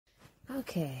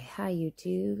Okay, hi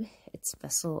YouTube. It's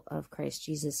Vessel of Christ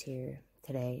Jesus here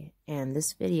today, and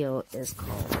this video is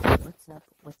called What's Up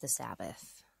with the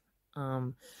Sabbath?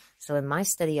 So in my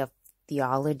study of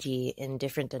theology in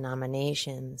different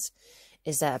denominations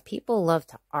is that people love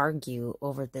to argue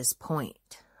over this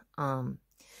point.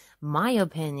 My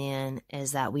opinion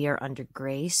is that we are under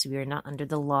grace, we are not under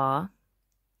the law,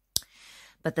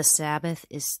 but the Sabbath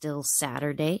is still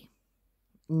Saturday.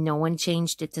 No one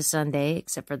changed it to Sunday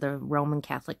except for the Roman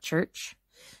Catholic Church.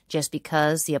 Just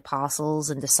because the apostles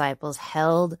and disciples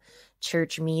held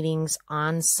church meetings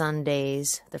on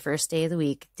Sundays, the first day of the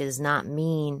week, does not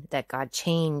mean that God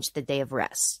changed the day of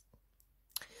rest.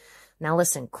 Now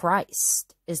listen,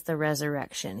 Christ is the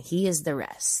resurrection. He is the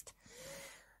rest.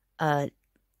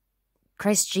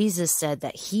 Christ Jesus said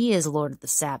that he is Lord of the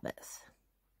Sabbath.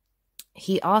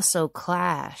 He also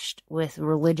clashed with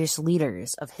religious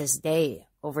leaders of his day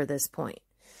over this point.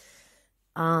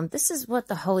 This is what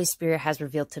the Holy Spirit has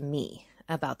revealed to me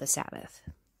about the Sabbath.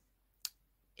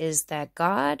 Is that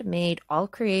God made all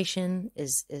creation,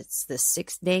 it's the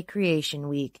 6-day creation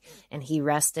week, and he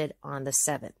rested on the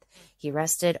 7th. He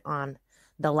rested on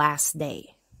the last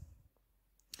day.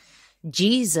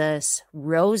 Jesus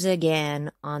rose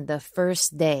again on the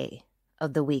first day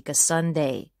of the week, a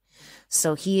Sunday.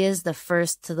 So he is the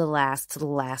first to the last, to the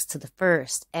last to the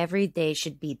first. Every day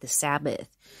should be the Sabbath.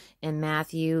 In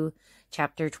Matthew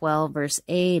chapter 12, verse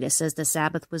 8, it says the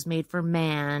Sabbath was made for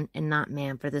man and not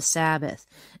man for the Sabbath.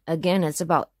 Again, it's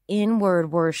about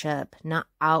inward worship, not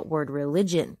outward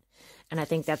religion. And I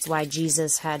think that's why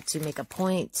Jesus had to make a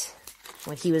point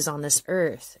when he was on this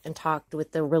earth and talked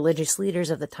with the religious leaders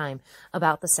of the time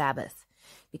about the Sabbath,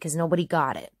 because nobody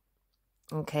got it.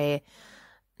 Okay?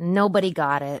 Nobody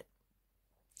got it.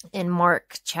 In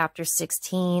Mark chapter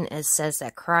 16, it says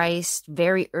that Christ,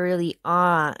 very early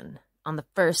on the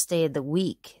first day of the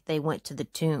week, they went to the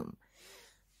tomb.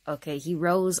 Okay, he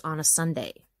rose on a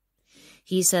Sunday.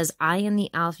 He says, I am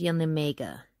the Alpha and the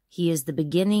Omega. He is the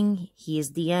beginning, he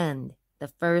is the end, the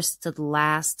first to the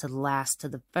last, to the last to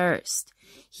the first.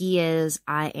 He is,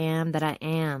 I am that I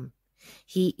am.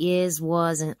 He is,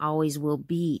 was, and always will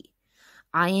be.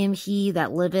 I am he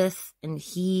that liveth, and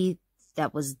he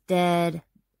that was dead,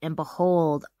 and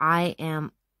behold, I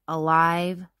am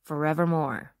alive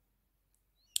forevermore.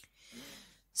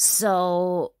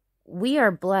 So we are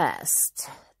blessed,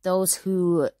 those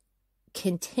who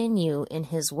continue in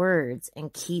his words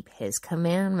and keep his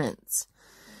commandments.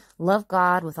 Love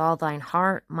God with all thine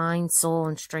heart, mind, soul,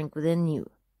 and strength within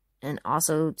you, and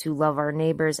also to love our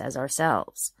neighbors as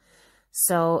ourselves.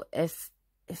 So if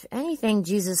anything,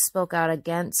 Jesus spoke out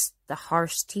against the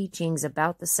harsh teachings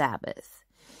about the Sabbath.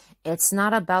 It's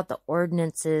not about the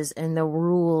ordinances and the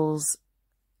rules,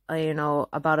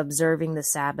 about observing the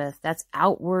Sabbath. That's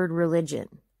outward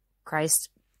religion. Christ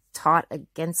taught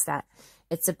against that.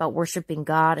 It's about worshiping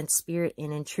God in spirit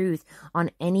and in truth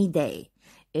on any day.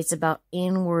 It's about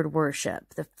inward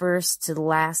worship. The first to the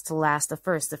last, the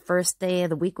first. The first day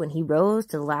of the week when he rose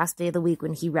to the last day of the week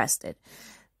when he rested.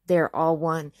 They're all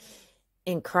one.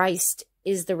 In Christ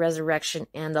is the resurrection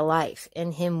and the life.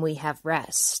 In him we have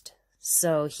rest.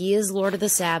 So he is Lord of the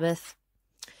Sabbath.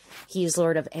 He is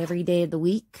Lord of every day of the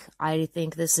week. I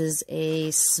think this is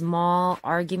a small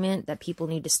argument that people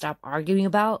need to stop arguing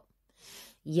about.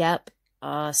 Yep,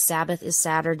 Sabbath is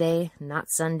Saturday, not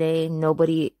Sunday.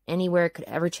 Nobody anywhere could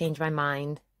ever change my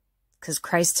mind, because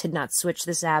Christ did not switch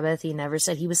the Sabbath. He never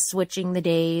said he was switching the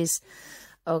days.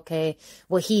 Okay,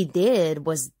 what he did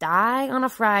was die on a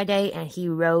Friday and he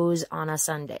rose on a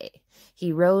Sunday.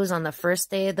 He rose on the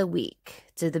first day of the week,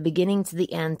 to the beginning, to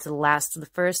the end, to the last, to the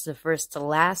first to the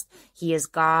last. He is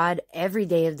God every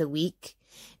day of the week,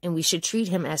 and we should treat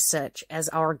him as such, as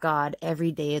our God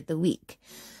every day of the week.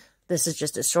 This is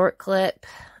just a short clip.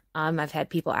 I've had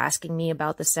people asking me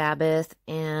about the Sabbath,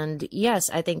 and yes,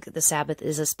 I think the Sabbath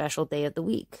is a special day of the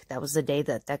week. That was the day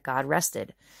that God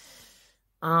rested.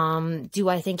 Do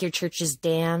I think your church is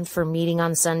damned for meeting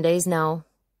on Sundays? No.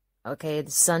 Okay, the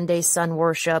Sunday sun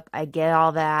worship, I get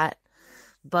all that.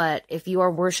 But if you are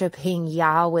worshiping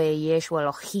Yahweh, Yeshua,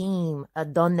 Elohim,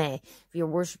 Adonai, if you're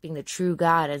worshiping the true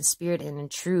God in spirit and in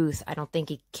truth, I don't think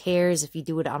he cares if you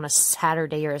do it on a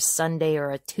Saturday or a Sunday or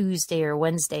a Tuesday or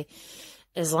Wednesday,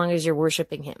 as long as you're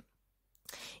worshiping him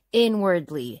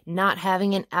inwardly, not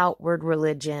having an outward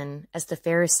religion as the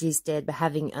Pharisees did, but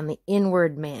having an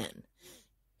inward man.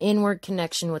 Inward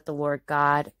connection with the Lord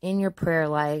God in your prayer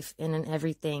life and in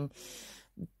everything.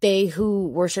 They who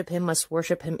worship him must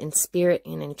worship him in spirit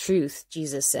and in truth,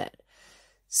 Jesus said.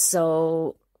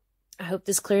 So I hope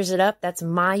this clears it up. That's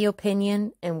my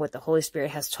opinion and what the Holy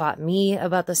Spirit has taught me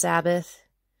about the Sabbath.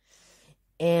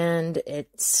 And it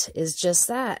is just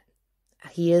that.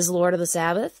 He is Lord of the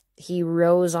Sabbath. He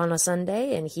rose on a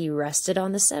Sunday, and he rested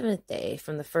on the seventh day,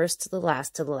 from the first to the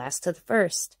last, to the last to the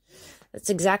first. That's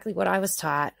exactly what I was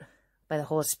taught by the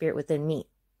Holy Spirit within me.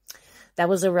 That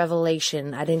was a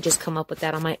revelation. I didn't just come up with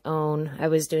that on my own. I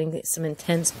was doing some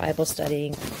intense Bible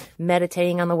studying,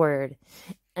 meditating on the Word,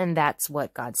 and that's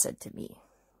what God said to me.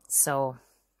 So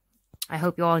I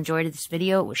hope you all enjoyed this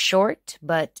video. It was short,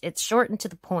 but it's short and to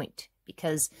the point,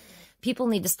 because people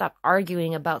need to stop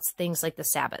arguing about things like the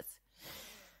Sabbath.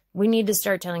 We need to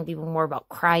start telling people more about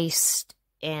Christ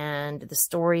and the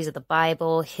stories of the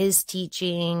Bible, his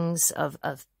teachings of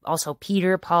also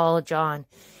Peter, Paul, John.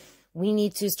 We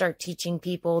need to start teaching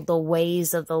people the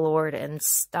ways of the Lord and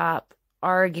stop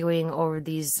arguing over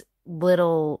these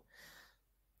little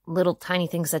tiny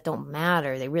things that don't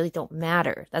matter. They really don't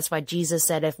matter. That's why Jesus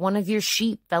said, if one of your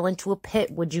sheep fell into a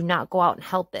pit, would you not go out and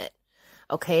help it?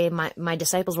 Okay, my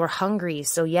disciples were hungry,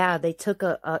 so yeah, they took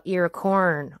a ear of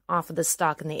corn off of the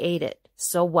stalk and they ate it.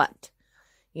 So what?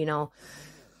 You know,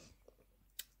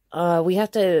 we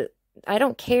have to, I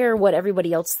don't care what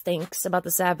everybody else thinks about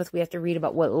the Sabbath. We have to read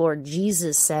about what Lord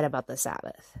Jesus said about the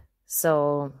Sabbath.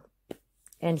 So,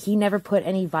 and he never put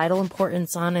any vital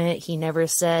importance on it. He never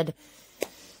said,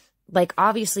 like,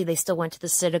 obviously they still went to the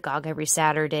synagogue every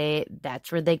Saturday.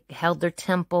 That's where they held their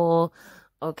temple.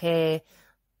 Okay.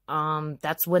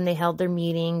 That's when they held their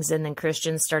meetings, and then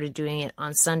Christians started doing it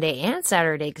on Sunday and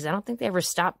Saturday, because I don't think they ever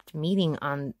stopped meeting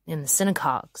in the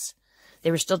synagogues.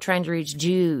 They were still trying to reach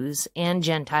Jews and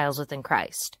Gentiles within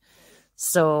Christ.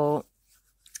 So,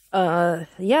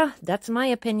 yeah, that's my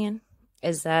opinion,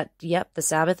 is that, yep, the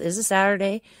Sabbath is a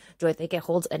Saturday. Do I think it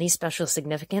holds any special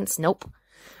significance? Nope.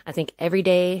 I think every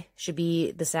day should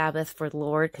be the Sabbath for the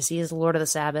Lord, because he is the Lord of the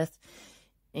Sabbath.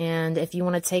 And if you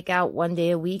want to take out one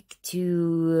day a week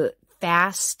to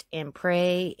fast and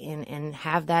pray and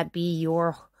have that be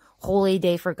your holy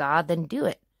day for God, then do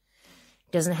it.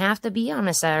 It doesn't have to be on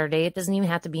a Saturday. It doesn't even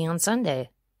have to be on Sunday.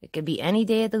 It could be any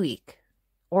day of the week,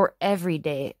 or every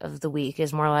day of the week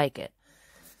is more like it.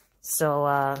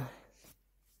 So,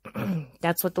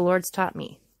 that's what the Lord's taught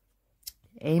me.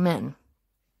 Amen.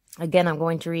 Again, I'm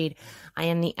going to read, I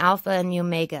am the Alpha and the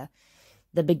Omega,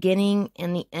 the beginning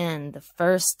and the end, the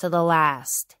first to the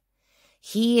last.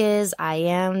 He is, I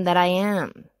am that I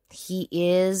am. He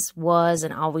is, was,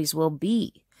 and always will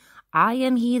be. I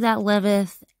am he that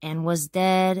liveth and was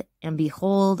dead, and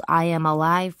behold, I am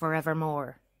alive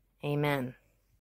forevermore. Amen.